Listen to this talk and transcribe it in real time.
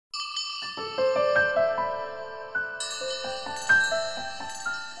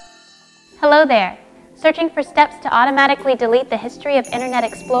Hello there! Searching for steps to automatically delete the history of Internet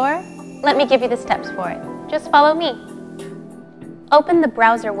Explorer? Let me give you the steps for it. Just follow me. Open the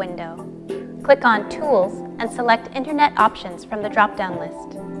browser window. Click on Tools and select Internet Options from the drop-down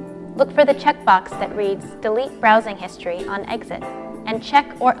list. Look for the checkbox that reads Delete Browsing History on Exit, and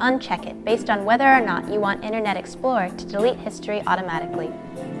check or uncheck it based on whether or not you want Internet Explorer to delete history automatically.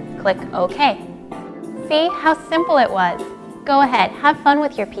 Click OK. See how simple it was? Go ahead, have fun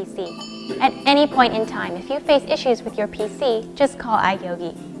with your PC. At any point in time, if you face issues with your PC, just call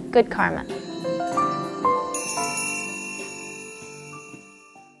iYogi. Good karma.